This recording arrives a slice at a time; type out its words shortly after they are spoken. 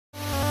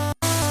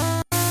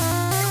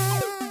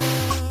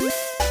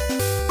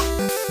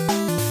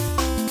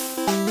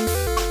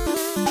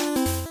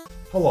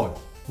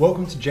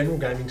Welcome to General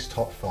Gaming's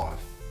Top 5.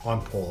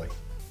 I'm Paulie.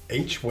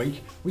 Each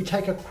week, we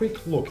take a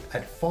quick look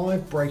at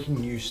 5 breaking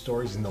news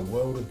stories in the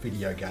world of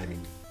video gaming.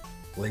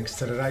 Links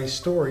to today's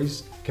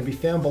stories can be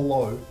found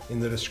below in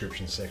the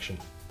description section.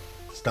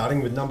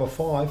 Starting with number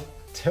 5,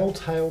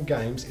 Telltale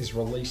Games is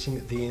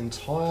releasing the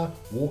entire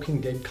Walking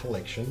Dead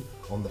collection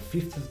on the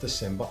 5th of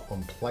December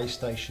on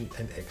PlayStation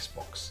and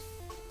Xbox.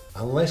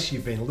 Unless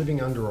you've been living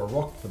under a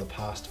rock for the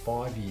past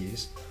 5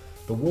 years,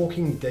 the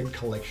Walking Dead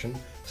collection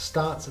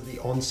starts at the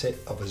onset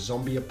of a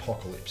zombie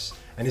apocalypse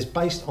and is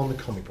based on the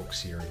comic book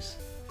series.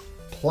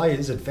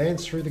 Players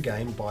advance through the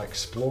game by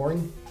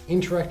exploring,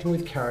 interacting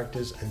with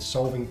characters and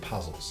solving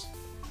puzzles.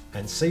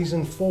 And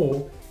Season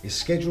 4 is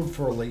scheduled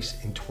for release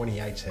in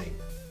 2018.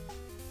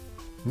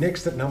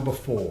 Next at number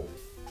 4,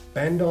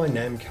 Bandai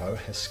Namco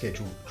has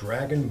scheduled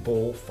Dragon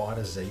Ball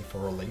FighterZ for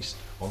release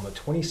on the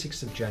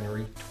 26th of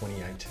January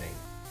 2018.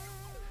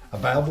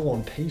 Available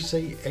on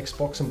PC,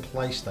 Xbox and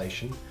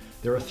PlayStation,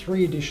 there are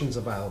 3 editions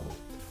available,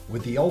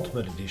 with the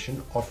Ultimate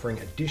Edition offering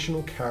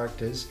additional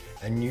characters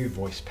and new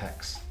voice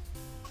packs.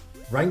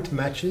 Ranked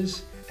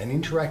matches, an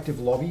interactive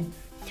lobby,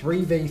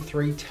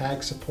 3v3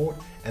 tag support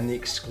and the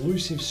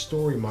exclusive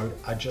story mode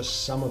are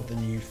just some of the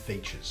new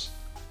features.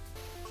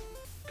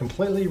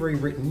 Completely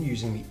rewritten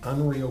using the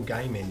Unreal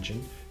game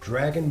engine,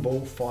 Dragon Ball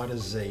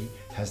FighterZ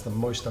has the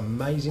most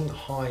amazing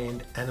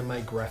high-end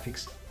anime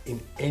graphics in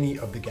any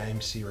of the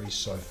game series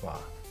so far.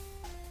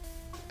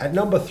 At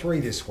number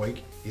 3 this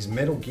week is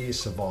Metal Gear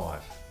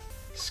Survive.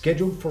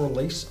 Scheduled for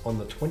release on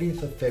the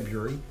 20th of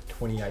February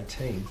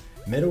 2018,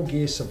 Metal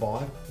Gear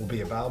Survive will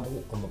be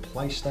available on the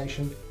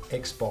PlayStation,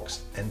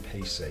 Xbox and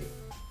PC.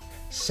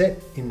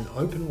 Set in an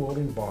open world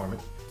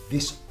environment,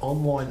 this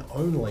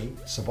online-only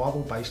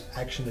survival-based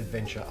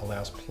action-adventure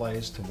allows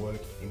players to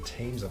work in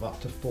teams of up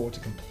to 4 to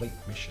complete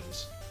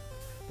missions.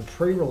 The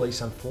pre-release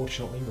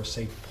unfortunately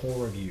received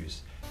poor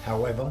reviews.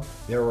 However,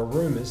 there are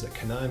rumours that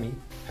Konami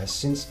has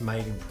since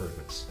made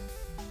improvements.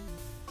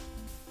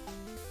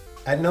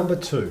 At number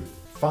 2,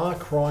 Far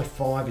Cry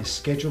 5 is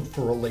scheduled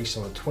for release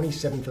on the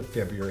 27th of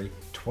February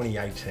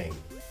 2018.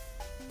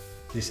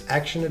 This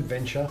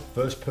action-adventure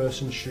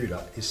first-person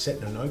shooter is set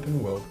in an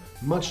open world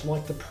much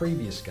like the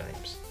previous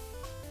games.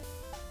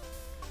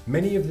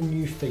 Many of the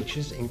new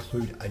features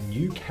include a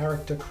new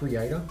character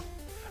creator,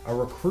 a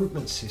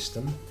recruitment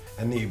system,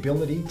 and the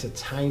ability to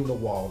tame the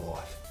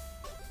wildlife.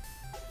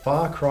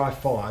 Far Cry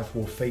 5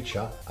 will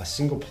feature a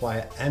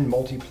single-player and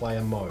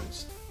multiplayer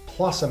modes,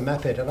 plus a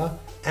map editor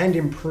and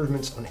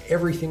improvements on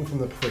everything from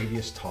the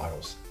previous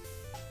titles.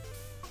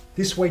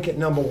 This week at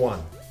number 1,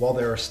 while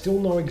there are still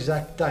no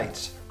exact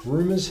dates,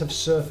 rumours have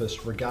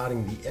surfaced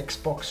regarding the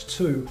Xbox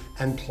 2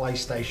 and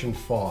PlayStation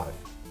 5.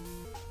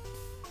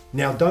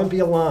 Now don't be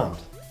alarmed.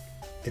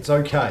 It's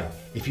okay.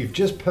 If you've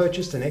just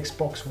purchased an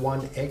Xbox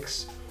One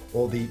X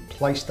or the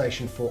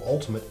PlayStation 4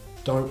 Ultimate,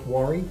 don't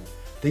worry.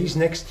 These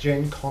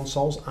next-gen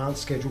consoles aren't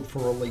scheduled for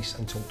release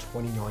until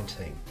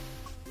 2019.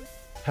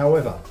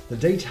 However, the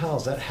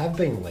details that have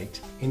been leaked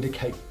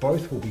indicate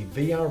both will be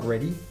VR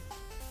ready,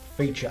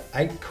 feature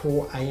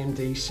 8-core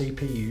AMD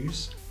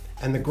CPUs,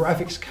 and the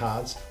graphics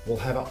cards will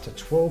have up to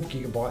 12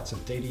 GB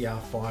of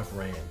DDR5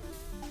 RAM.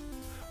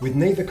 With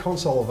neither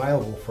console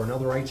available for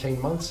another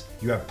 18 months,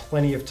 you have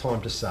plenty of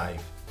time to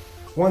save.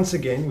 Once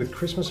again, with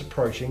Christmas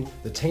approaching,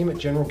 the team at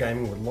General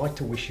Gaming would like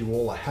to wish you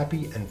all a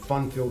happy and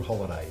fun-filled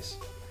holidays.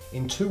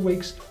 In 2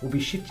 weeks, we'll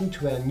be shifting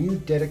to our new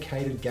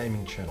dedicated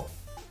gaming channel.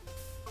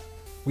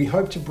 We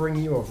hope to bring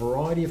you a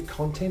variety of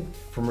content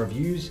from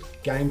reviews,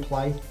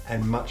 gameplay,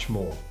 and much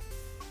more.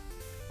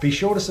 Be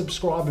sure to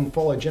subscribe and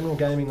follow General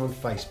Gaming on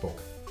Facebook.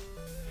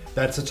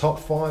 That's the top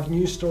 5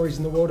 news stories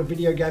in the world of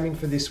video gaming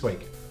for this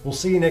week. We'll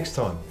see you next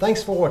time.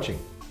 Thanks for watching.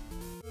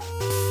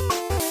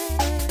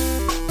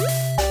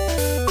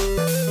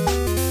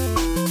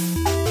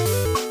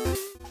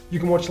 You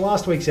can watch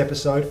last week's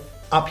episode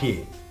up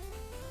here.